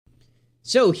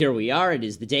So here we are. It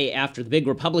is the day after the big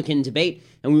Republican debate,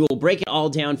 and we will break it all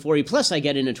down for you. Plus, I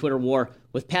get in a Twitter war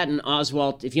with Patton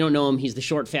Oswalt. If you don't know him, he's the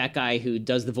short, fat guy who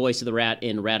does the voice of the rat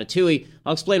in Ratatouille.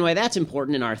 I'll explain why that's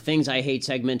important in our Things I Hate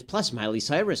segment. Plus, Miley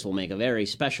Cyrus will make a very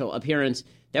special appearance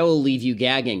that will leave you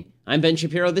gagging. I'm Ben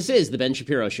Shapiro. This is The Ben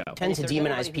Shapiro Show. Tend to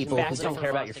demonize people who don't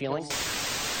care about your feelings.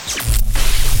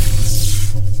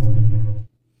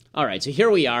 All right, so here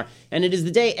we are, and it is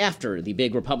the day after the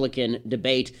big Republican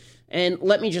debate. And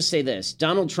let me just say this.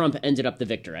 Donald Trump ended up the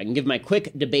victor. I can give my quick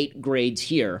debate grades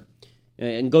here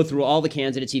and go through all the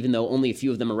candidates, even though only a few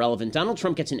of them are relevant. Donald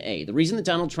Trump gets an A. The reason that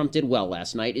Donald Trump did well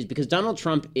last night is because Donald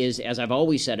Trump is, as I've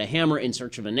always said, a hammer in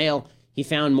search of a nail. He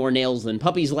found more nails than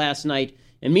puppies last night.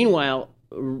 And meanwhile,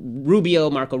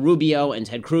 Marco Rubio, and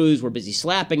Ted Cruz were busy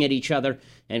slapping at each other,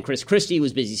 and Chris Christie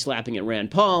was busy slapping at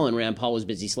Rand Paul, and Rand Paul was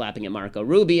busy slapping at Marco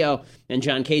Rubio, and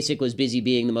John Kasich was busy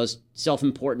being the most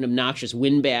self-important, obnoxious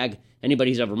windbag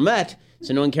anybody's ever met,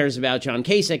 so no one cares about John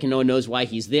Kasich, and no one knows why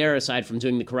he's there, aside from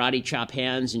doing the karate chop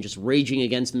hands and just raging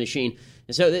against the machine.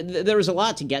 And so there was a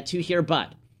lot to get to here,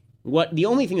 but the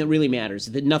only thing that really matters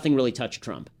is that nothing really touched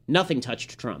Trump. Nothing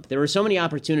touched Trump. There were so many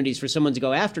opportunities for someone to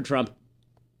go after Trump.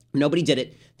 Nobody did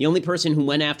it. The only person who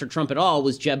went after Trump at all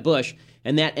was Jeb Bush,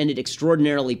 and that ended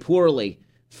extraordinarily poorly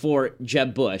for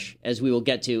Jeb Bush, as we will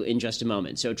get to in just a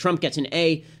moment. So Trump gets an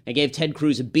A. I gave Ted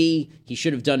Cruz a B. He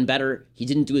should have done better. He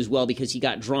didn't do as well because he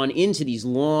got drawn into these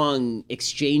long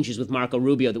exchanges with Marco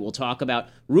Rubio that we'll talk about.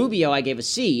 Rubio, I gave a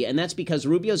C, and that's because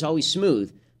Rubio's always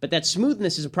smooth, but that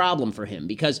smoothness is a problem for him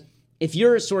because if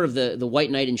you're sort of the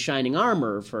white knight in shining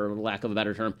armor, for lack of a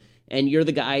better term, and you're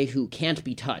the guy who can't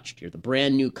be touched, you're the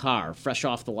brand new car, fresh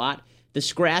off the lot, the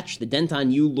scratch, the dent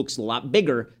on you looks a lot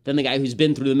bigger than the guy who's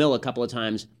been through the mill a couple of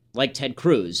times, like Ted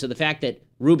Cruz. So the fact that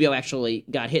Rubio actually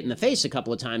got hit in the face a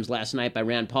couple of times last night by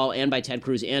Rand Paul and by Ted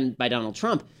Cruz and by Donald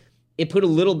Trump, it put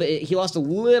he lost a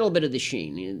little bit of the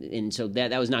sheen, and so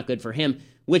that was not good for him,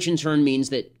 which in turn means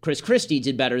that Chris Christie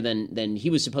did better than he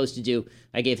was supposed to do.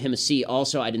 I gave him a C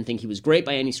also. I didn't think he was great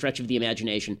by any stretch of the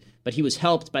imagination, but he was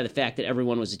helped by the fact that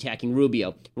everyone was attacking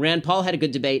Rubio. Rand Paul had a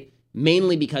good debate,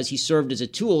 mainly because he served as a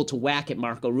tool to whack at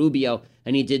Marco Rubio,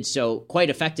 and he did so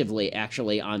quite effectively,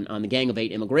 actually, on the Gang of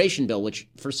Eight immigration bill, which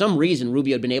for some reason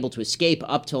Rubio had been able to escape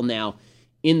up till now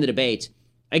in the debate.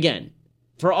 Again,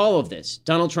 for all of this,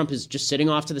 Donald Trump is just sitting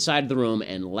off to the side of the room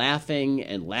and laughing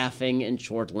and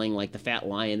chortling like the fat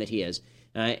lion that he is.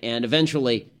 And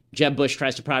eventually, Jeb Bush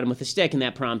tries to prod him with a stick, and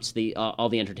that prompts all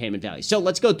the entertainment value. So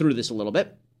let's go through this a little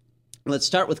bit. Let's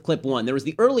start with clip one. There was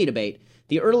the early debate.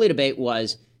 The early debate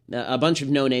was a bunch of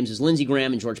no-names as Lindsey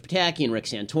Graham and George Pataki and Rick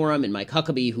Santorum and Mike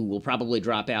Huckabee, who will probably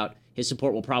drop out. His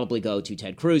support will probably go to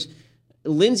Ted Cruz.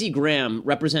 Lindsey Graham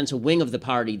represents a wing of the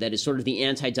party that is sort of the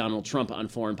anti-Donald Trump on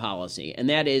foreign policy, and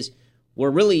that is we're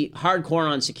really hardcore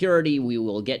on security. We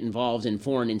will get involved in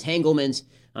foreign entanglements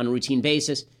on a routine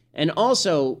basis, and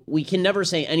also we can never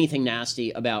say anything nasty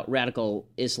about radical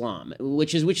Islam,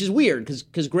 which is weird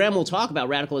because Graham will talk about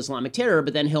radical Islamic terror,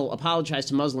 but then he'll apologize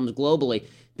to Muslims globally.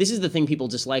 This is the thing people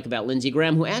dislike about Lindsey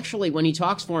Graham, who actually, when he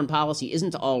talks foreign policy,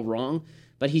 isn't all wrong,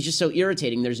 but he's just so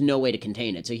irritating, there's no way to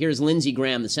contain it. So here's Lindsey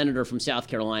Graham, the senator from South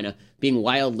Carolina, being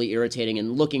wildly irritating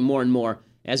and looking more and more,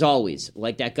 as always,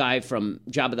 like that guy from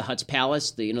Jabba the Hutt's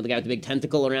palace, the guy with the big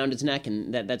tentacle around his neck,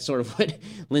 and that's sort of what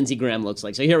Lindsey Graham looks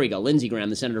like. So here we go, Lindsey Graham,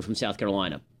 the senator from South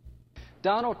Carolina.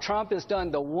 Donald Trump has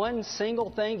done the one single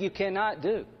thing you cannot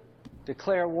do,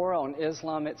 declare war on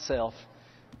Islam itself.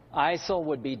 ISIL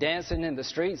would be dancing in the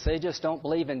streets. They just don't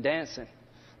believe in dancing.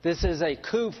 This is a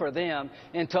coup for them.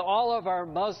 And to all of our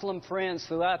Muslim friends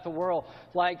throughout the world,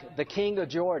 like the King of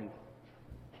Jordan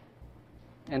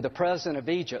and the President of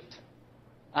Egypt,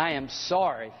 I am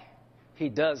sorry he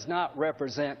does not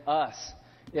represent us.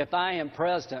 If I am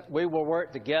president, we will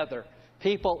work together.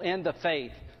 People in the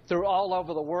faith through all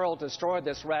over the world destroy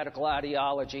this radical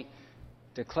ideology.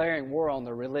 Declaring war on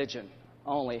the religion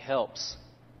only helps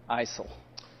ISIL.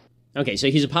 Okay,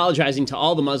 so he's apologizing to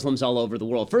all the Muslims all over the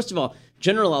world. First of all,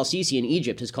 General al-Sisi in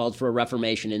Egypt has called for a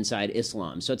reformation inside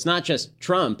Islam. So it's not just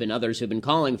Trump and others who've been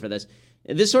calling for this.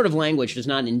 This sort of language does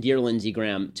not endear Lindsey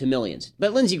Graham to millions.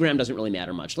 But Lindsey Graham doesn't really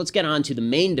matter much. Let's get on to the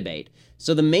main debate.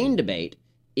 So the main debate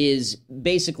is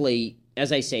basically,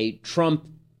 as I say, Trump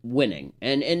winning.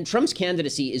 And Trump's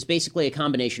candidacy is basically a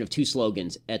combination of two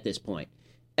slogans at this point.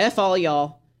 F all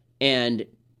y'all, and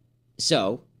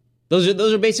so those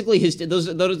are basically those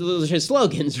are his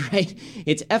slogans, right?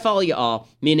 It's F all y'all,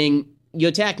 meaning you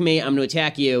attack me, I'm going to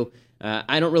attack you.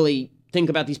 I don't really think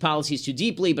about these policies too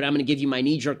deeply, but I'm going to give you my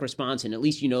knee-jerk response, and at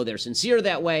least you know they're sincere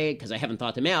that way, because I haven't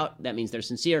thought them out. That means they're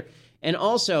sincere. And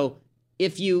also,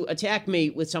 if you attack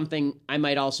me with something, I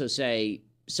might also say,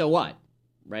 so what?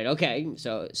 Right? Okay.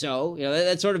 So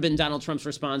that's sort of been Donald Trump's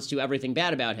response to everything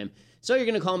bad about him. So you're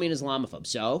going to call me an Islamophobe.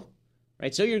 So,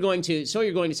 right? So you're going to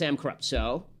say I'm corrupt.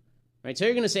 So, right? So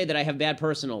you're going to say that I have bad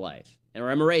personal life or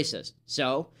I'm a racist.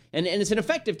 So, and it's an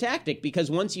effective tactic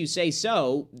because once you say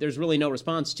so, there's really no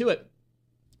response to it.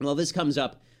 Well, this comes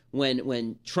up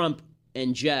when Trump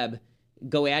and Jeb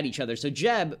go at each other. So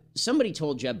somebody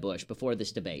told Jeb Bush before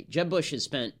this debate, Jeb Bush has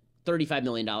spent $35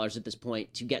 million at this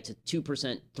point to get to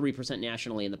 2%, 3%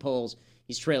 nationally in the polls.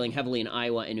 He's trailing heavily in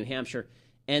Iowa and New Hampshire.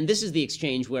 And this is the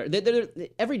exchange where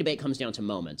every debate comes down to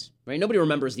moments, right? Nobody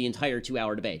remembers the entire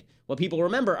 2-hour debate. What people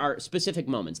remember are specific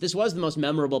moments. This was the most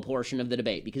memorable portion of the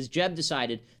debate because Jeb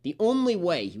decided the only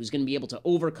way he was going to be able to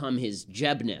overcome his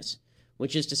Jebness,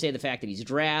 which is to say the fact that he's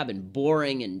drab and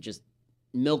boring and just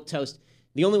milquetoast,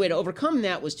 the only way to overcome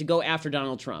that was to go after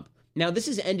Donald Trump. Now, this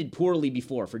has ended poorly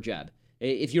before for Jeb.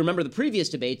 If you remember the previous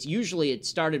debates, usually it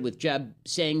started with Jeb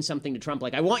saying something to Trump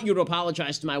like, I want you to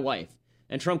apologize to my wife.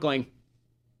 And Trump going,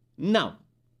 no.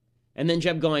 And then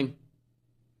Jeb going,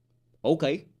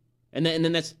 okay. And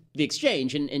then that's the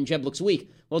exchange, and Jeb looks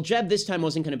weak. Well, Jeb this time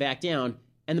wasn't going to back down.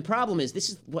 And the problem is, this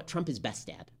is what Trump is best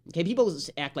at. Okay, people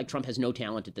act like Trump has no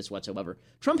talent at this whatsoever.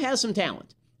 Trump has some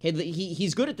talent. Okay,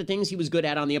 he's good at the things he was good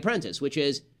at on The Apprentice, which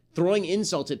is throwing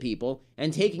insults at people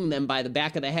and taking them by the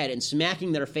back of the head and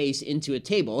smacking their face into a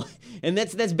table. And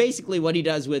that's basically what he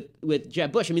does with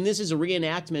Jeb Bush. I mean, this is a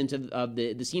reenactment of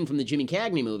the scene from the Jimmy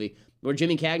Cagney movie where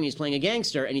Jimmy Cagney is playing a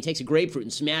gangster and he takes a grapefruit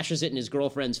and smashes it in his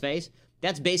girlfriend's face.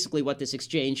 That's basically what this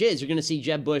exchange is. You're going to see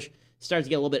Jeb Bush start to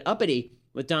get a little bit uppity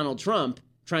with Donald Trump,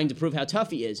 trying to prove how tough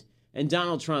he is. And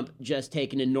Donald Trump just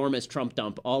take an enormous Trump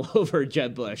dump all over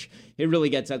Jeb Bush. It really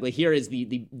gets ugly. Here is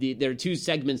there are two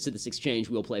segments to this exchange.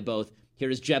 We'll play both.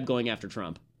 Here is Jeb going after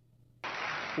Trump.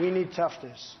 We need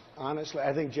toughness. Honestly,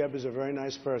 I think Jeb is a very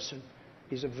nice person.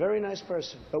 He's a very nice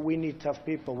person, but we need tough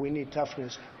people. We need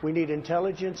toughness. We need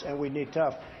intelligence, and we need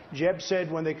tough. Jeb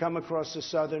said when they come across the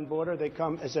southern border, they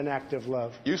come as an act of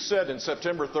love. You said in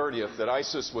September 30th that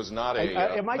ISIS was not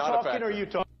a Am I talking or are you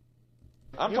talking?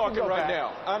 I'm talking right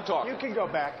now. I'm talking. You can go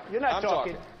back. You're not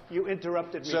talking. You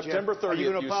interrupted me, September 30th, Are you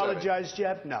going to apologize,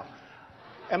 Jeb? No.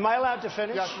 Am I allowed to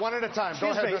finish? Yes, one at a time.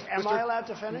 Excuse Go ahead, me. Am I allowed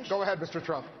to finish? Go ahead, Mr.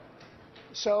 Trump.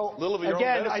 So, little of your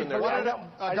again, own medicine there.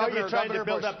 I know you're trying to Governor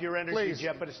build Bush, up your energy, please.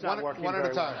 Jeb, but it's not working one at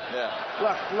very a time.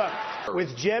 well. Yeah. Look.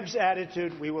 With Jeb's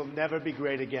attitude, we will never be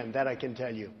great again. That I can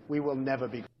tell you. We will never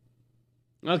be.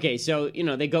 Okay, so,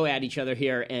 they go at each other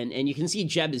here, and you can see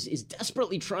Jeb is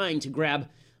desperately trying to grab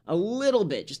a little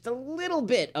bit, just a little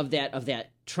bit of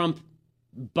that Trump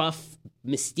buff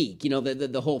mystique,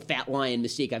 the whole fat lion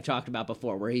mystique I've talked about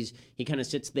before, where he kind of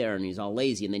sits there and he's all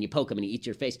lazy, and then you poke him and he eats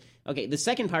your face. Okay, the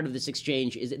second part of this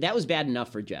exchange is that was bad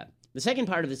enough for Jeb. The second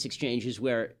part of this exchange is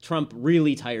where Trump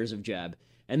really tires of Jeb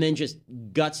and then just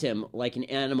guts him like an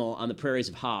animal on the prairies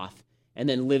of Hoth and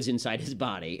then lives inside his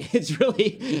body. It's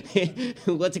really,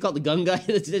 what's it called, the gunga?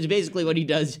 That's basically what he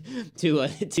does to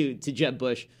Jeb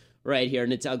Bush right here,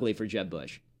 and it's ugly for Jeb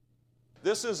Bush.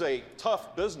 This is a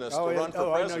tough business to run for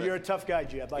president. I know. You're a tough guy,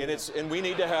 Jeb. And we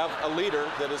need to have a leader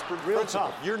that is real principled.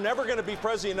 tough. You're never going to be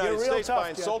president of the United States by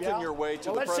insulting your way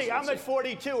to the presidency. Let's see. I'm at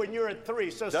 42 and you're at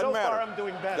 3, so far I'm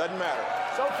doing better. Doesn't matter.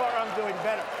 So far I'm doing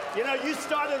better. You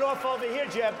started off over here,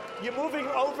 Jeb. You're moving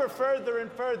over further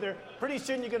and further. Pretty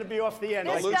soon you're going to be off the end.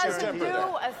 This doesn't do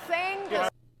a thing.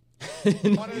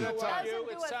 One at a time.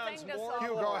 You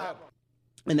go ahead.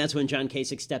 And that's when John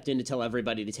Kasich stepped in to tell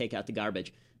everybody to take out the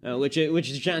garbage, which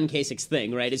is John Kasich's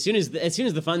thing, right? As soon as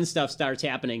the fun stuff starts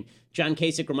happening, John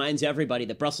Kasich reminds everybody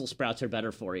that Brussels sprouts are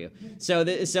better for you. So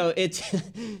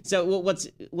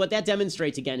what that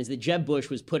demonstrates again is that Jeb Bush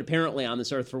was put apparently on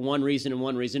this earth for one reason and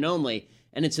one reason only,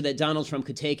 and it's so that Donald Trump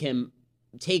could take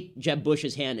Jeb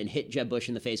Bush's hand and hit Jeb Bush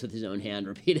in the face with his own hand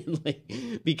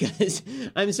repeatedly. Because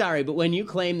I'm sorry, but when you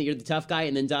claim that you're the tough guy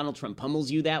and then Donald Trump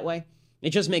pummels you that way, it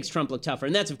just makes Trump look tougher.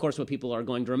 And that's, of course, what people are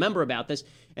going to remember about this.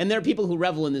 And there are people who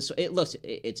revel in this.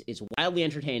 It's wildly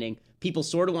entertaining. People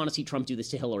sort of want to see Trump do this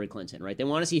to Hillary Clinton, right? They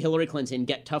want to see Hillary Clinton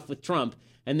get tough with Trump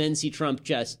and then see Trump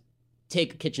just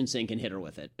take a kitchen sink and hit her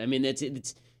with it. I mean,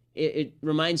 it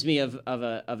reminds me of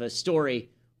a story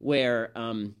where,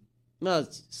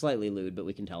 it's slightly lewd, but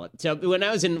we can tell it. So when I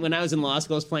was in law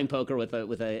school, I was playing poker with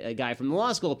a guy from the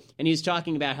law school, and he was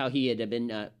talking about how he had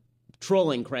been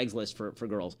trolling Craigslist for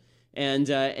girls.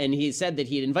 And he said that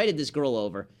he had invited this girl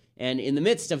over, and in the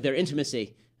midst of their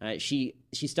intimacy, she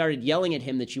started yelling at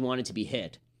him that she wanted to be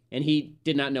hit, and he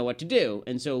did not know what to do.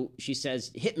 And so she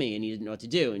says, "Hit me," and he didn't know what to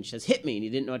do. And she says, "Hit me," and he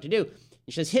didn't know what to do. And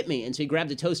she says, "Hit me," and so he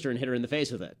grabbed a toaster and hit her in the face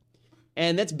with it.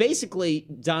 And that's basically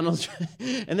Donald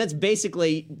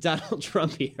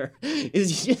Trump here,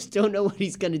 is you just don't know what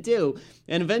he's going to do.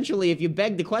 And eventually, if you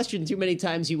beg the question too many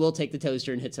times, he will take the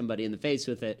toaster and hit somebody in the face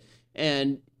with it.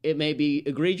 And it may be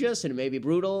egregious, and it may be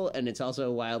brutal, and it's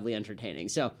also wildly entertaining.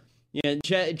 So, yeah,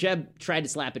 Jeb tried to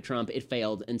slap at Trump. It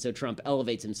failed, and so Trump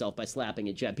elevates himself by slapping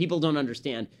at Jeb. People don't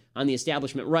understand on the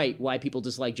establishment right why people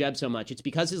dislike Jeb so much. It's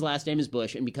because his last name is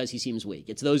Bush and because he seems weak.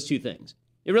 It's those two things.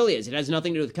 It really is. It has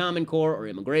nothing to do with Common Core or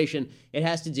immigration. It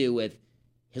has to do with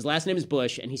his last name is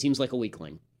Bush, and he seems like a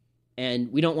weakling.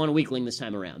 And we don't want a weakling this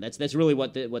time around. That's really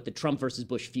what the Trump versus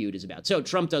Bush feud is about. So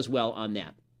Trump does well on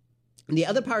that. And the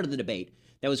other part of the debate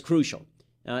that was crucial,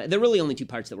 there are really only two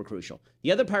parts that were crucial.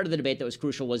 The other part of the debate that was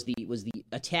crucial was the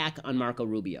attack on Marco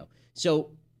Rubio.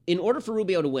 So in order for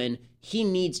Rubio to win, he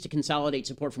needs to consolidate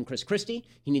support from Chris Christie.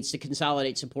 He needs to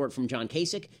consolidate support from John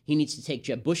Kasich. He needs to take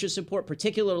Jeb Bush's support,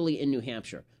 particularly in New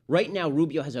Hampshire. Right now,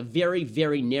 Rubio has a very,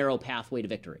 very narrow pathway to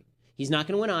victory. He's not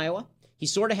going to win Iowa. He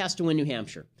sort of has to win New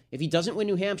Hampshire. If he doesn't win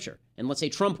New Hampshire, and let's say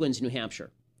Trump wins New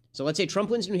Hampshire, so let's say Trump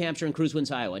wins New Hampshire and Cruz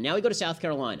wins Iowa. Now we go to South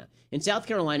Carolina. In South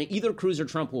Carolina, either Cruz or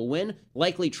Trump will win,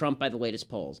 likely Trump by the latest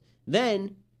polls.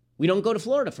 Then we don't go to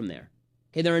Florida from there.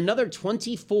 Okay, there are another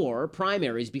 24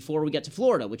 primaries before we get to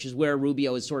Florida, which is where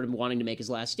Rubio is sort of wanting to make his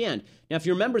last stand. Now, if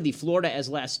you remember the Florida as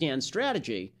last stand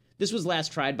strategy, this was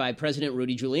last tried by President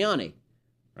Rudy Giuliani,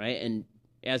 right? And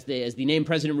as the name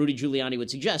President Rudy Giuliani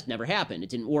would suggest, never happened. It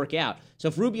didn't work out. So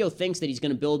if Rubio thinks that he's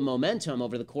going to build momentum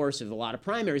over the course of a lot of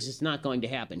primaries, it's not going to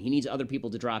happen. He needs other people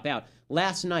to drop out.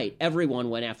 Last night, everyone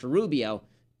went after Rubio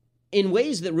in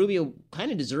ways that Rubio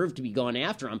kind of deserved to be gone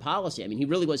after on policy. I mean, he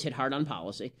really was hit hard on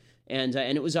policy, and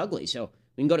it was ugly. So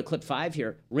we can go to clip 5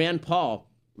 here. Rand Paul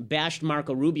bashed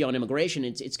Marco Rubio on immigration.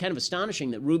 It's kind of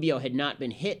astonishing that Rubio had not been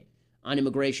hit on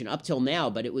immigration up till now,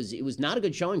 but it was not a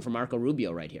good showing for Marco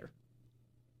Rubio right here.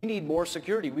 We need more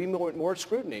security. We need more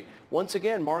scrutiny. Once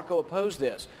again, Marco opposed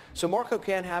this. So Marco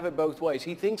can't have it both ways.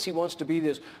 He thinks he wants to be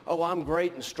this, oh, I'm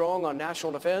great and strong on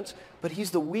national defense, but he's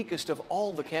the weakest of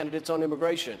all the candidates on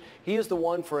immigration. He is the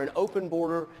one for an open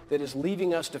border that is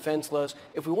leaving us defenseless.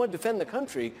 If we want to defend the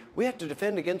country, we have to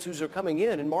defend against who's are coming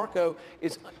in. And Marco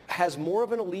has more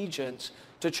of an allegiance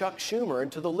to Chuck Schumer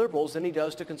and to the liberals than he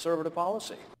does to conservative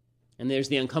policy. And there's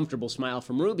the uncomfortable smile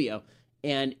from Rubio.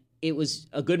 And it was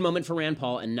a good moment for Rand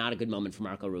Paul and not a good moment for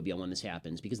Marco Rubio when this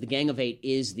happens, because the Gang of Eight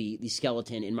is the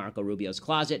skeleton in Marco Rubio's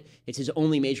closet. It's his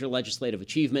only major legislative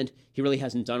achievement. He really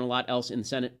hasn't done a lot else in the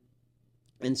Senate.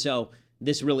 And so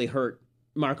this really hurt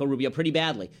Marco Rubio pretty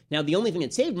badly. Now, the only thing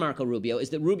that saved Marco Rubio is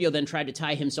that Rubio then tried to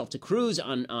tie himself to Cruz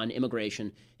on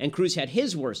immigration, and Cruz had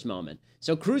his worst moment.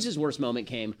 So Cruz's worst moment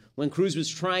came when Cruz was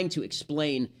trying to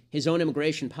explain his own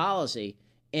immigration policy.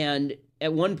 And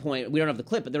at one point, we don't have the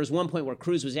clip, but there was one point where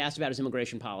Cruz was asked about his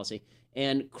immigration policy,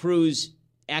 and Cruz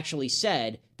actually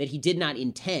said that he did not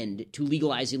intend to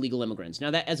legalize illegal immigrants.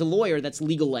 Now, that as a lawyer, that's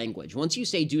legal language. Once you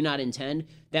say do not intend,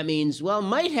 that means, well, it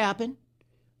might happen,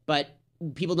 but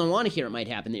people don't want to hear it might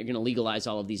happen, that you're going to legalize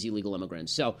all of these illegal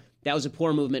immigrants. So that was a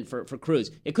poor movement for Cruz.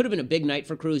 It could have been a big night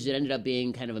for Cruz. It ended up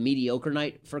being kind of a mediocre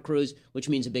night for Cruz, which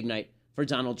means a big night for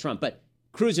Donald Trump. But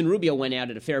Cruz and Rubio went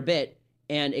at it a fair bit,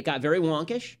 and it got very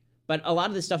wonkish, but a lot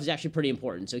of this stuff is actually pretty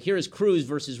important. So here is Cruz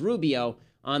versus Rubio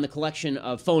on the collection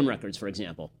of phone records, for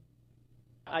example.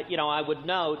 I would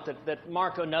note that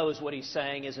Marco knows what he's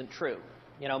saying isn't true.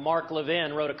 Mark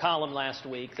Levin wrote a column last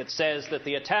week that says that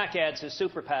the attack ads his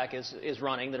super PAC is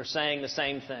running that are saying the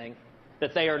same thing,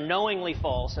 that they are knowingly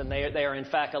false, and they are in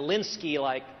fact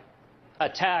Alinsky-like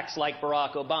attacks like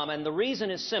Barack Obama. And the reason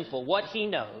is simple. What he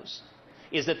knows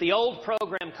is that the old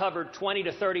program covered 20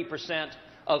 to 30%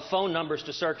 of phone numbers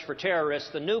to search for terrorists.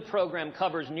 The new program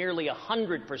covers nearly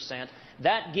 100%.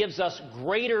 That gives us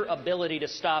greater ability to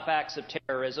stop acts of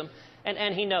terrorism,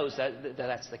 and he knows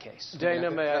that's the case.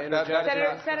 Dana, may I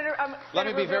interject? Senator, let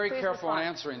me be very careful in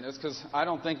answering this, because I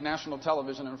don't think national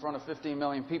television in front of 15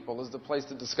 million people is the place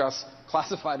to discuss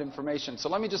classified information. So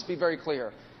let me just be very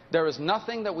clear. There is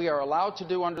nothing that we are allowed to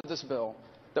do under this bill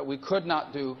that we could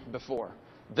not do before.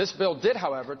 This bill did,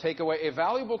 however, take away a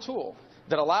valuable tool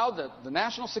that allowed the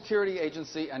National Security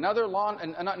Agency and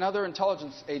other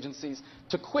intelligence agencies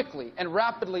to quickly and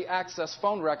rapidly access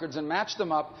phone records and match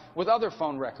them up with other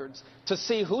phone records to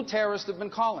see who terrorists have been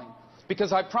calling.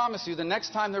 Because I promise you, the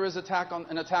next time there is an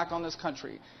attack on this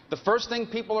country, the first thing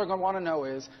people are going to want to know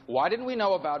is, why didn't we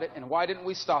know about it and why didn't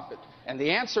we stop it? And the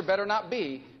answer better not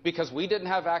be because we didn't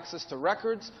have access to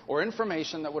records or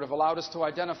information that would have allowed us to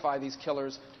identify these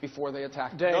killers before they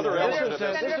attacked.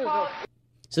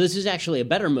 So this is actually a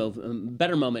better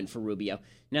moment for Rubio.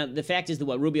 Now, the fact is that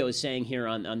what Rubio is saying here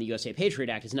on the USA Patriot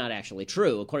Act is not actually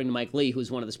true. According to Mike Lee, who's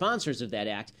one of the sponsors of that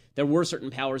act, there were certain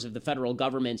powers of the federal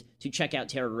government to check out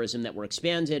terrorism that were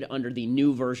expanded under the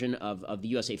new version of the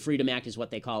USA Freedom Act, is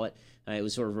what they call it. It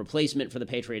was sort of a replacement for the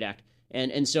Patriot Act.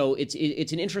 And so it's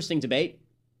an interesting debate,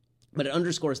 but it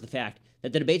underscores the fact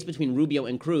that the debates between Rubio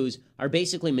and Cruz are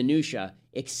basically minutia,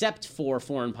 except for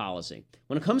foreign policy.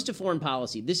 When it comes to foreign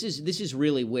policy, this is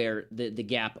really where the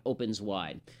gap opens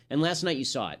wide. And last night you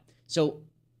saw it. So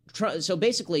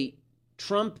basically,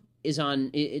 Trump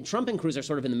and Cruz are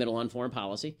sort of in the middle on foreign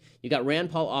policy. You've got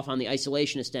Rand Paul off on the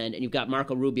isolationist end, and you've got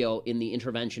Marco Rubio in the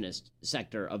interventionist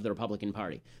sector of the Republican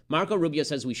Party. Marco Rubio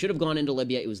says we should have gone into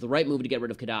Libya. It was the right move to get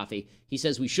rid of Gaddafi. He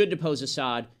says we should depose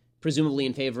Assad, presumably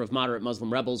in favor of moderate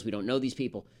Muslim rebels. We don't know these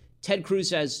people. Ted Cruz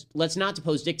says, let's not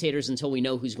depose dictators until we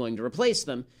know who's going to replace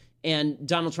them. And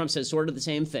Donald Trump says sort of the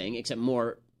same thing, except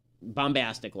more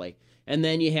bombastically. And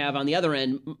then you have, on the other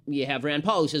end, you have Rand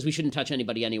Paul, who says we shouldn't touch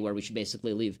anybody anywhere. We should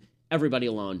basically leave everybody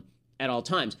alone at all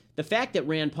times. The fact that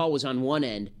Rand Paul was on one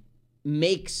end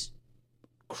makes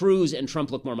Cruz and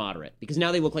Trump look more moderate, because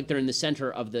now they look like they're in the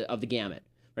center of the gamut.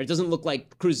 Right? It doesn't look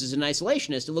like Cruz is an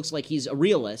isolationist. It looks like he's a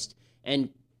realist, and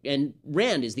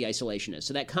Rand is the isolationist.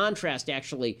 So that contrast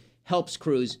actually helps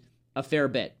Cruz a fair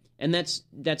bit. And that's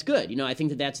good. I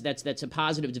think that's a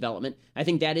positive development. I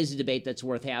think that is a debate that's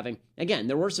worth having. Again,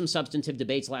 there were some substantive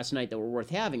debates last night that were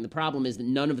worth having. The problem is that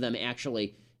none of them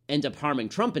actually end up harming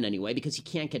Trump in any way, because he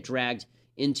can't get dragged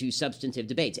into substantive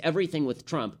debates. Everything with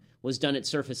Trump was done at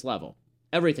surface level.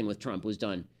 Everything with Trump was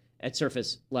done at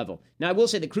surface level. Now, I will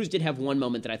say that Cruz did have one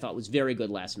moment that I thought was very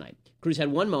good last night. Cruz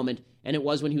had one moment, and it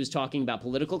was when he was talking about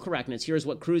political correctness. Here's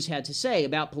what Cruz had to say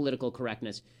about political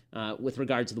correctness with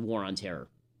regard to the war on terror.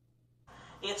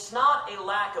 It's not a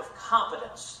lack of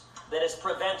competence that is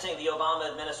preventing the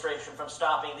Obama administration from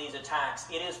stopping these attacks.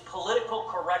 It is political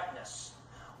correctness.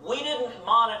 We didn't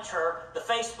monitor the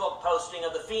Facebook posting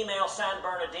of the female San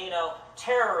Bernardino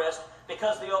terrorist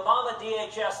because the Obama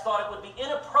DHS thought it would be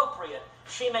inappropriate.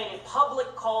 She made a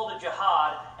public call to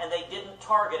jihad, and they didn't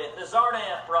target it. The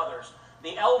Tsarnaev brothers,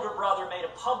 the elder brother, made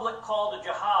a public call to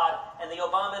jihad, and the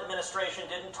Obama administration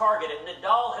didn't target it.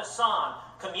 Nidal Hassan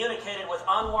communicated with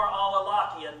Anwar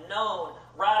al-Awlaki, a known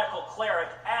radical cleric,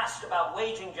 asked about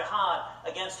waging jihad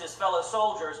against his fellow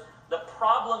soldiers. The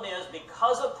problem is,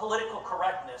 because of political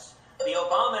correctness, the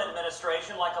Obama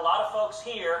administration, like a lot of folks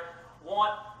here,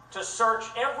 want to search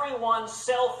everyone's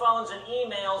cell phones and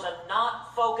emails and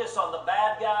not focus on the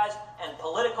bad guys, and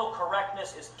political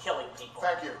correctness is killing people.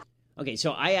 Thank you. Okay,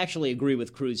 so I actually agree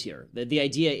with Cruz here. The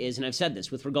idea is, and I've said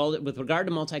this, with regard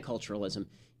to multiculturalism,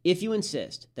 if you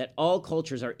insist that all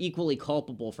cultures are equally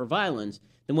culpable for violence,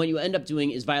 then what you end up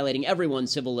doing is violating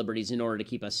everyone's civil liberties in order to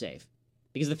keep us safe.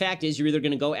 Because the fact is, you're either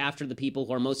going to go after the people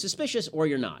who are most suspicious, or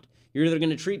you're not. You're either going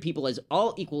to treat people as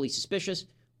all equally suspicious,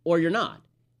 or you're not.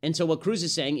 And so what Cruz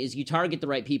is saying is you target the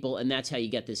right people, and that's how you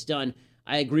get this done.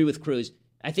 I agree with Cruz.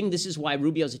 I think this is why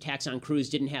Rubio's attacks on Cruz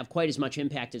didn't have quite as much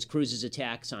impact as Cruz's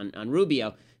attacks on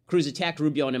Rubio. Cruz attacked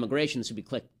Rubio on immigration. This would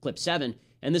be clip 7.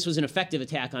 And this was an effective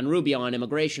attack on Rubio on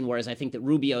immigration, whereas I think that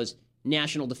Rubio's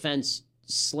national defense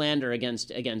slander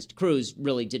against Cruz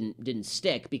really didn't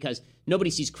stick, because nobody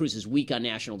sees Cruz as weak on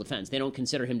national defense. They don't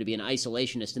consider him to be an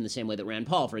isolationist in the same way that Rand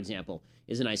Paul, for example,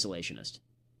 is an isolationist.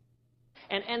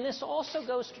 And this also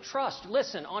goes to trust.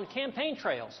 Listen, on campaign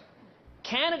trails,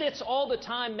 candidates all the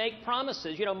time make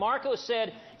promises. Marco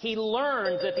said he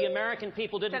learned that the American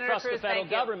people didn't trust the federal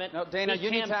government. No, Dana, he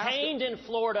campaigned in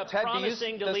Florida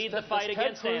promising to lead the fight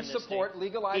against amnesty. Support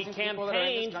legalizing he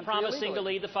campaigned promising to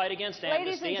lead the fight against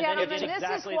amnesty, and then he did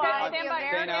exactly that.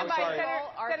 Dana, I'm sorry.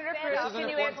 Senator Cruz, can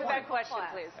you answer that question,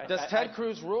 please? Does Ted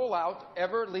Cruz rule out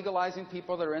ever legalizing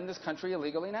people that are in this country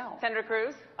illegally now? Senator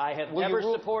Cruz? I have never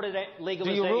supported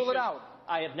legalization. Do you rule it out?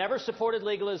 I have never supported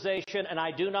legalization, and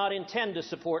I do not intend to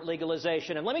support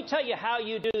legalization. And let me tell you how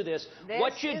you do this.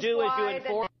 What you do is you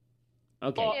enforce.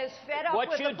 Okay.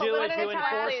 What you do is you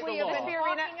enforce the law.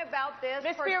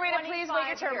 Ms. Fiorina, please wait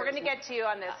your turn. We're going to get to you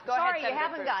on this. Go ahead, Senator. Sorry, you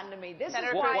haven't gotten to me. This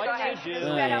is what you do.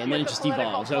 And then it just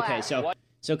evolves. Okay,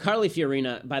 so Carly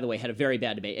Fiorina, by the way, had a very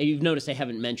bad debate. You've noticed I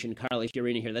haven't mentioned Carly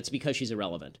Fiorina here. That's because she's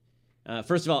irrelevant.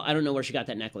 First of all, I don't know where she got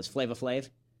that necklace. Flava Flav?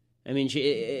 I mean,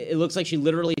 it looks like she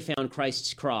literally found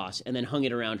Christ's cross and then hung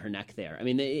it around her neck there. I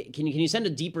mean, can you send a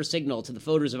deeper signal to the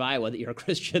voters of Iowa that you're a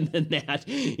Christian than that?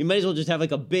 You might as well just have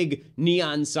like a big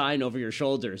neon sign over your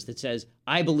shoulders that says,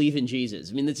 "I believe in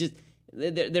Jesus." I mean, it's just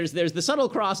there's the subtle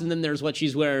cross, and then there's what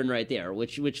she's wearing right there,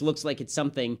 which looks like it's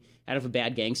something out of a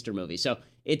bad gangster movie. So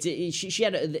she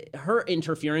had her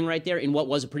interfering right there in what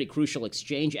was a pretty crucial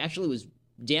exchange. Actually, was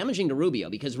damaging to Rubio,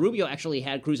 because Rubio actually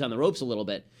had Cruz on the ropes a little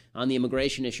bit on the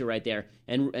immigration issue right there,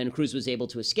 and Cruz was able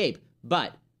to escape.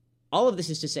 But all of this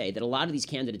is to say that a lot of these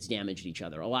candidates damaged each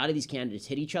other. A lot of these candidates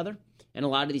hit each other, and a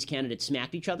lot of these candidates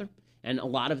smacked each other, and a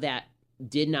lot of that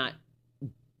did not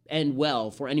end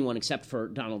well for anyone except for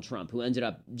Donald Trump, who ended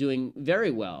up doing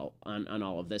very well on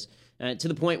all of this, to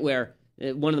the point where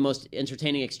one of the most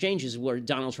entertaining exchanges where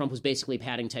Donald Trump was basically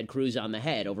patting Ted Cruz on the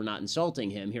head over not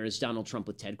insulting him. Here is Donald Trump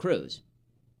with Ted Cruz.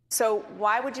 So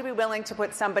why would you be willing to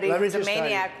put somebody who's a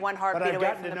maniac one heartbeat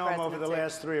away from the presidency? But I've gotten to know him over the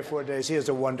last 3 or 4 days. He has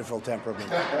a wonderful temperament.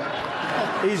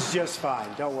 He's just fine.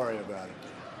 Don't worry about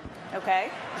it. Okay.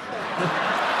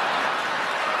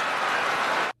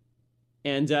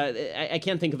 And I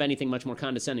can't think of anything much more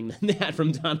condescending than that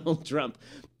from Donald Trump.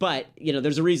 But,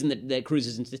 there's a reason that Cruz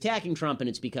isn't attacking Trump, and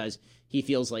it's because he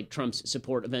feels like Trump's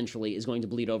support eventually is going to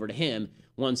bleed over to him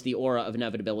once the aura of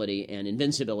inevitability and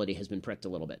invincibility has been pricked a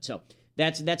little bit. So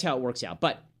that's how it works out.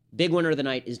 But big winner of the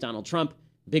night is Donald Trump.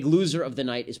 Big loser of the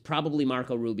night is probably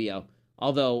Marco Rubio,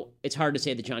 although it's hard to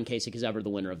say that John Kasich is ever the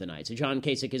winner of the night. So John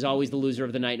Kasich is always the loser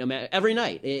of the night, no matter every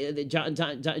night. John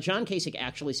Kasich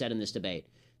actually said in this debate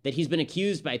that he's been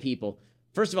accused by people.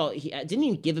 First of all, he didn't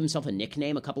even give himself a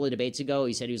nickname a couple of debates ago.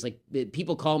 He said he was like,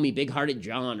 people call me Big-Hearted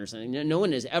John or something. No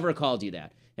one has ever called you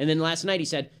that. And then last night he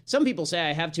said, some people say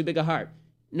I have too big a heart.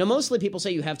 No, mostly people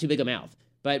say you have too big a mouth.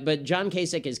 But John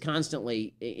Kasich is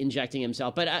constantly injecting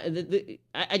himself. But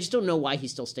I just don't know why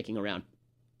he's still sticking around.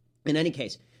 In any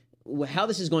case, how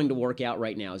this is going to work out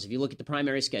right now is if you look at the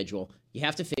primary schedule, you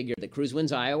have to figure that Cruz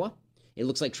wins Iowa. It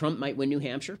looks like Trump might win New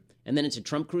Hampshire, and then it's a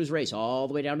Trump-Cruz race all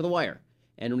the way down to the wire.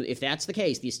 And if that's the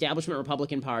case, the establishment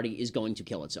Republican Party is going to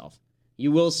kill itself.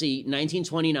 You will see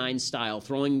 1929 style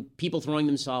people throwing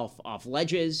themselves off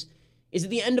ledges. Is it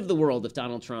the end of the world if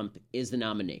Donald Trump is the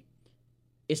nominee?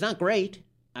 It's not great.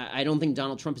 I don't think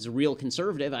Donald Trump is a real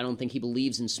conservative. I don't think he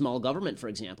believes in small government, for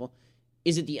example.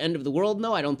 Is it the end of the world?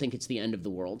 No, I don't think it's the end of the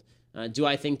world. Do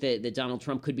I think that Donald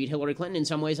Trump could beat Hillary Clinton? In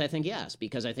some ways, I think yes,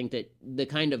 because I think that the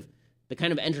kind of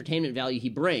entertainment value he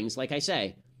brings, like I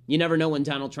say, you never know when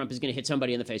Donald Trump is going to hit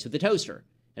somebody in the face with a toaster.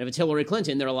 And if it's Hillary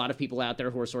Clinton, there are a lot of people out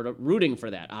there who are sort of rooting for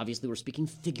that. Obviously, we're speaking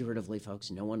figuratively,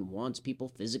 folks. No one wants people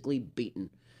physically beaten.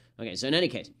 Okay, so in any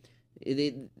case,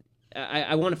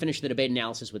 I want to finish the debate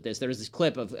analysis with this. There's this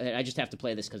clip of, I just have to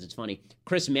play this because it's funny.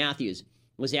 Chris Matthews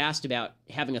was asked about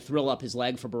having a thrill up his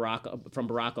leg from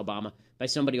Barack Obama by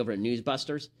somebody over at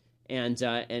Newsbusters.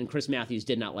 And Chris Matthews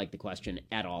did not like the question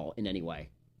at all in any way.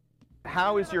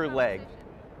 How is your leg?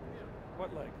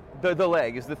 What leg? The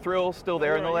leg. Is the thrill still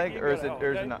there in the leg, or is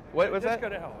it not? What was that? Just go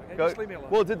to hell. Okay? Just leave me alone.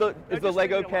 Well, is the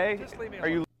leg okay? Just leave me alone. Are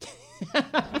you?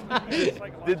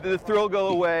 Did the thrill go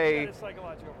away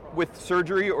with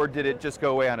surgery, or did it just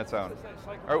go away on its own?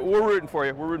 All right, we're rooting for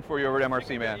you. We're rooting for you over at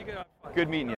MRC, man. Good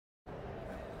meeting you.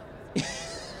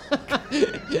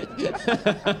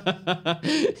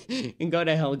 And go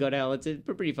to hell. It's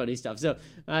pretty funny stuff. So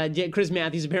Chris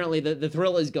Matthews, apparently the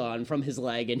thrill is gone from his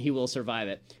leg and he will survive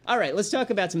it. All right, let's talk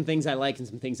about some things I like and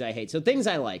some things I hate. So things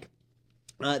I like.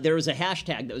 There was a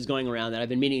hashtag that was going around that I've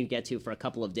been meaning to get to for a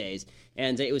couple of days,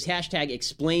 and it was hashtag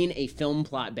explain a film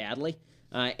plot badly.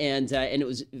 And it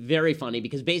was very funny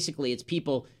because basically it's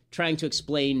people trying to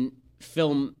explain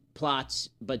film plots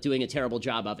but doing a terrible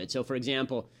job of it. So, for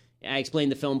example, I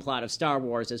explained the film plot of Star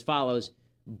Wars as follows.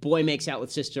 Boy makes out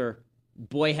with sister.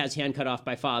 Boy has hand cut off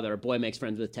by father. Boy makes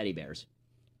friends with teddy bears.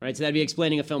 Right, so that'd be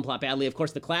explaining a film plot badly. Of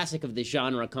course, the classic of this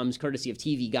genre comes courtesy of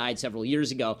TV Guide several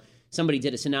years ago. Somebody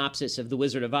did a synopsis of The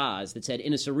Wizard of Oz that said,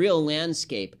 in a surreal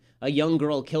landscape, a young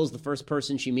girl kills the first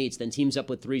person she meets, then teams up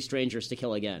with 3 strangers to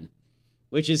kill again,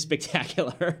 which is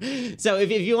spectacular. So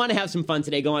if you want to have some fun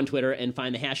today, go on Twitter and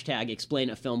find the hashtag explain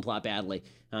a film plot badly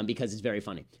because it's very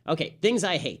funny. Okay, things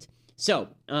I hate. So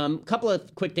a couple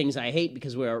of quick things I hate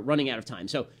because we're running out of time.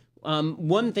 So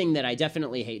one thing that I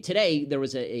definitely hate. Today, there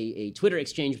was a Twitter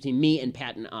exchange between me and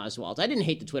Patton Oswalt. I didn't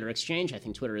hate the Twitter exchange. I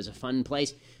think Twitter is a fun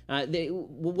place.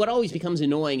 What always becomes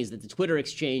annoying is that the Twitter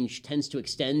exchange tends to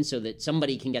extend so that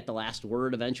somebody can get the last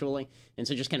word eventually, and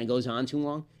so it just kind of goes on too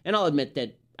long. And I'll admit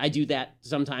that I do that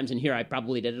sometimes, and here I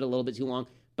probably did it a little bit too long.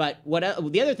 But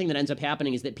the other thing that ends up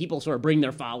happening is that people sort of bring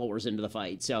their followers into the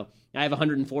fight. So I have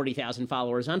 140,000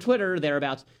 followers on Twitter,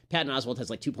 thereabouts. Patton Oswalt has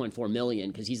like 2.4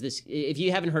 million because he's this, if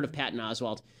you haven't heard of Patton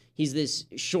Oswalt, he's this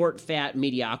short, fat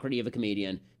mediocrity of a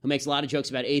comedian who makes a lot of jokes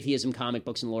about atheism, comic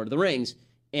books, and Lord of the Rings,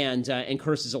 and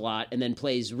curses a lot, and then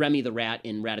plays Remy the Rat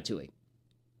in Ratatouille.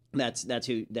 That's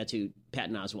who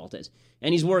Patton Oswalt is.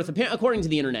 And he's worth, according to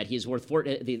the internet, he's worth,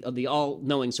 the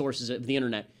all-knowing sources of the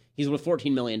internet, he's worth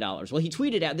 $14 million. Well, he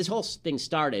tweeted out, this whole thing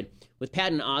started with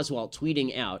Patton Oswalt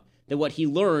tweeting out that what he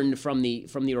learned from the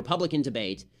Republican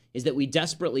debate is that we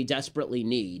desperately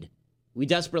need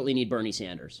Bernie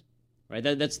Sanders. Right?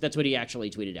 That's what he actually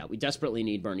tweeted out. We desperately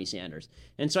need Bernie Sanders.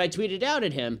 And so I tweeted out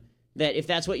at him that if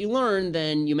that's what you learn,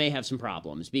 then you may have some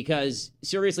problems. Because,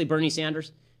 seriously, Bernie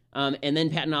Sanders, and then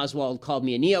Patton Oswalt called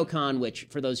me a neocon, which,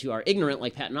 for those who are ignorant,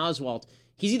 like Patton Oswalt,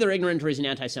 he's either ignorant or he's an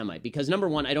anti-Semite. Because, number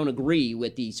one, I don't agree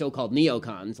with the so-called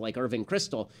neocons, like Irving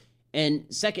Kristol. And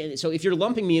second, so if you're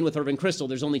lumping me in with Irving Kristol,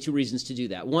 there's only two reasons to do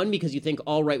that. One, because you think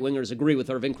all right-wingers agree with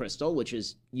Irving Kristol, which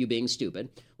is you being stupid.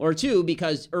 Or two,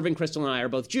 because Irving Kristol and I are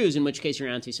both Jews, in which case you're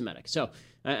anti-Semitic. So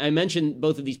I mentioned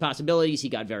both of these possibilities. He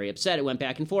got very upset. It went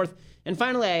back and forth. And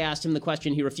finally, I asked him the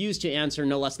question he refused to answer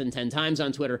no less than 10 times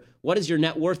on Twitter. What is your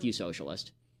net worth, you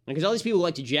socialist? Because all these people who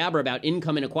like to jabber about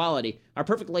income inequality are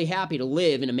perfectly happy to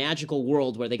live in a magical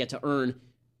world where they get to earn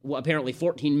apparently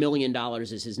 $14 million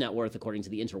is his net worth, according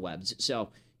to the interwebs. So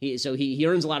he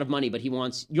earns a lot of money, but he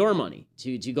wants your money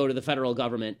to go to the federal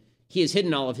government. He has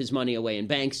hidden all of his money away in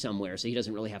banks somewhere, so he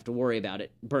doesn't really have to worry about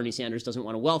it. Bernie Sanders doesn't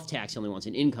want a wealth tax. He only wants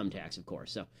an income tax, of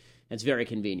course. So that's very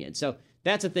convenient. So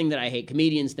that's a thing that I hate.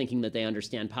 Comedians thinking that they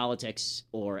understand politics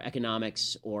or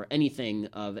economics or anything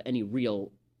of any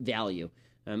real value.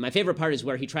 My favorite part is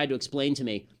where he tried to explain to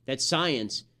me that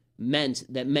science meant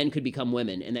that men could become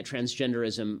women and that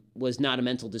transgenderism was not a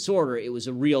mental disorder. It was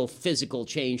a real physical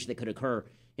change that could occur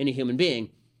in a human being.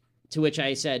 To which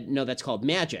I said, no, that's called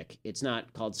magic. It's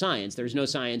not called science. There's no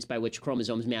science by which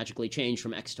chromosomes magically change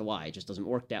from X to Y. It just doesn't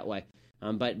work that way.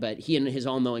 But he, in his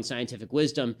all-knowing scientific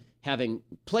wisdom, having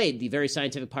played the very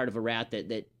scientific part of a rat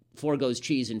that foregoes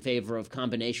cheese in favor of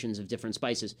combinations of different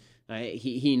spices,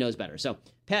 he knows better. So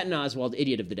Patton Oswalt,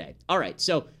 idiot of the day. All right,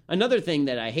 so another thing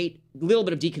that I hate, a little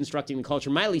bit of deconstructing the culture.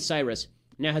 Miley Cyrus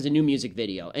now has a new music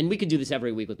video, and we could do this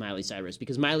every week with Miley Cyrus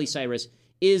because Miley Cyrus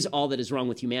is all that is wrong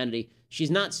with humanity.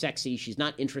 She's not sexy, she's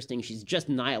not interesting, she's just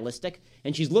nihilistic,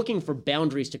 and she's looking for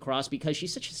boundaries to cross because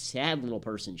she's such a sad little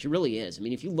person. She really is. I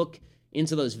mean, if you look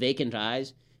into those vacant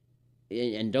eyes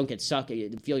and don't get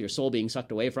feel your soul being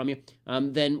sucked away from you,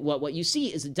 then what you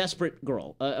see is a desperate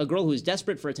girl, a girl who is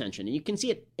desperate for attention. And you can see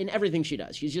it in everything she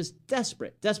does. She's just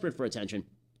desperate for attention.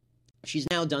 She's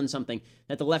now done something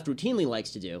that the left routinely likes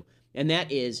to do, and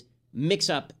that is mix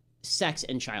up sex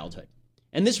and childhood.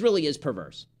 And this really is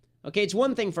perverse. Okay, it's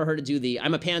one thing for her to do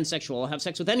I'm a pansexual, I'll have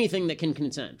sex with anything that can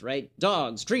consent, right?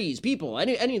 Dogs, trees, people,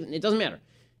 anything, it doesn't matter.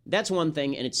 That's one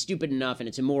thing, and it's stupid enough, and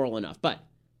it's immoral enough. But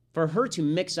for her to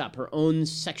mix up her own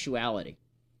sexuality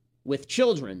with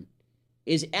children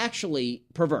is actually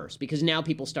perverse, because now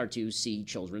people start to see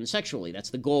children sexually. That's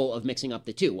the goal of mixing up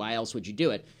the two. Why else would you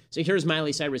do it? So here's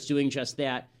Miley Cyrus doing just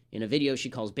that in a video she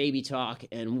calls Baby Talk,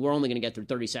 and we're only going to get through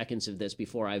 30 seconds of this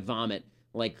before I vomit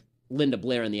like Linda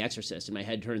Blair in The Exorcist, and my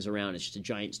head turns around. It's just a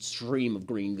giant stream of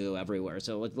green goo everywhere.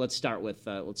 So let's start with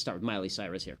Miley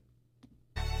Cyrus here.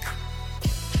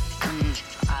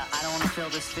 I don't want to feel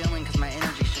this feeling because my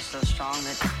energy's just so strong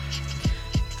that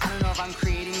I don't know if I'm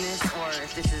creating this or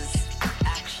if this is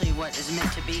actually what is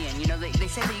meant to be. And, you know, they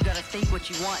say that you got to think what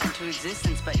you want into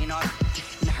existence, but, you know,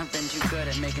 I've never been too good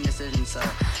at making decisions, so I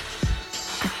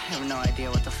have no idea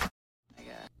what the f*** I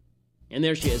got. And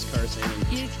there she is cursing.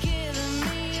 You're giving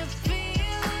me a feeling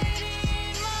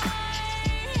in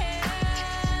my head,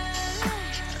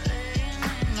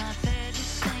 laying in my bed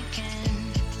just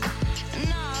thinking,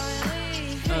 not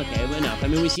really. Okay, enough. I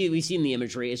mean, we've seen the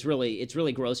imagery. It's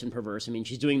really gross and perverse. I mean,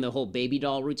 she's doing the whole baby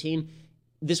doll routine.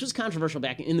 This was controversial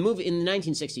back in the movie in the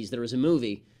 1960s. There was a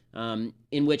movie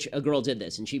in which a girl did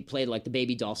this, and she played like the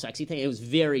baby doll sexy thing. It was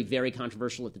very, very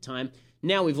controversial at the time.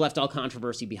 Now we've left all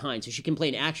controversy behind, so she can play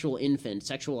an actual infant,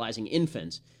 sexualizing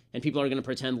infants, and people are going to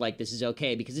pretend like this is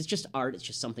okay because it's just art. It's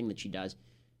just something that she does.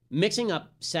 Mixing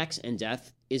up sex and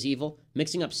death is evil.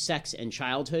 Mixing up sex and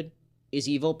childhood is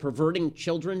evil. Perverting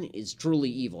children is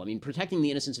truly evil. I mean, protecting the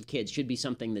innocence of kids should be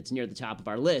something that's near the top of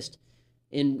our list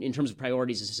in terms of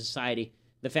priorities as a society.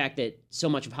 The fact that so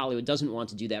much of Hollywood doesn't want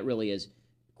to do that really is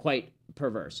quite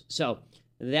perverse. So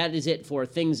that is it for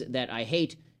things that I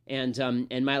hate, and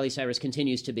Miley Cyrus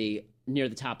continues to be near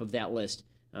the top of that list.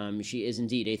 She is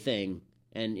indeed a thing,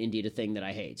 and indeed a thing that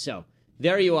I hate. So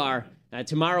there you are.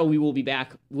 Tomorrow we will be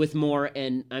back with more,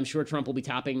 and I'm sure Trump will be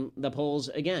topping the polls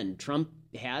again. Trump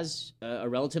has a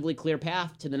relatively clear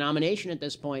path to the nomination at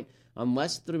this point,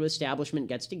 unless the establishment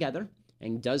gets together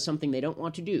and does something they don't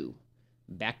want to do.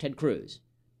 Back Ted Cruz,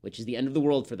 which is the end of the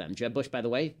world for them. Jeb Bush, by the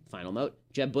way, final note,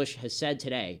 Jeb Bush has said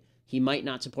today he might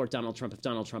not support Donald Trump if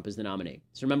Donald Trump is the nominee.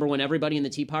 So remember when everybody in the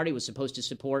Tea Party was supposed to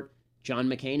support John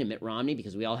McCain and Mitt Romney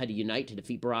because we all had to unite to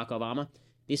defeat Barack Obama?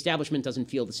 The establishment doesn't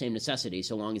feel the same necessity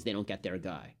so long as they don't get their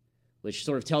guy. which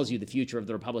sort of tells you the future of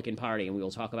the Republican Party, and we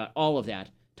will talk about all of that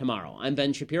tomorrow. I'm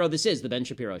Ben Shapiro. This is The Ben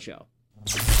Shapiro Show.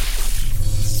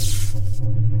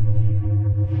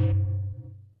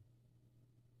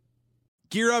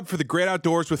 Gear up for the great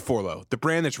outdoors with Forloh, the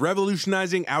brand that's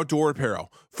revolutionizing outdoor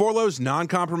apparel. Forloh's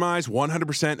non-compromise,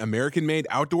 100% American-made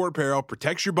outdoor apparel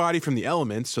protects your body from the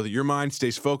elements so that your mind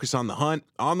stays focused on the hunt,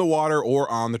 on the water,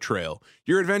 or on the trail.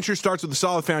 Your adventure starts with a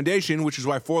solid foundation, which is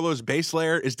why Forloh's base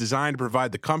layer is designed to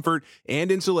provide the comfort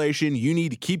and insulation you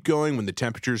need to keep going when the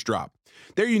temperatures drop.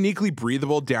 Their uniquely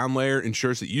breathable down layer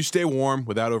ensures that you stay warm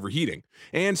without overheating.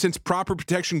 And since proper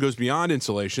protection goes beyond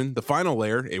insulation, the final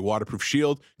layer, a waterproof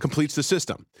shield, completes the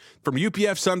system. From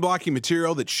UPF sunblocking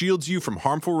material that shields you from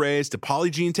harmful rays to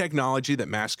Polygiene technology that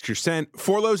masks your scent,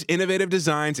 Forloh's innovative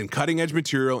designs and cutting-edge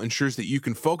material ensures that you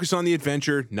can focus on the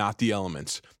adventure, not the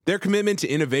elements. Their commitment to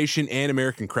innovation and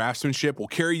American craftsmanship will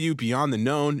carry you beyond the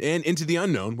known and into the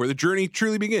unknown, where the journey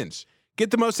truly begins. Get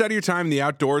the most out of your time in the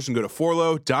outdoors and go to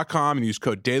forloh.com and use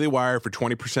code DailyWire for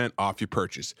 20% off your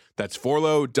purchase. That's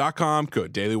forloh.com,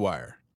 code DailyWire.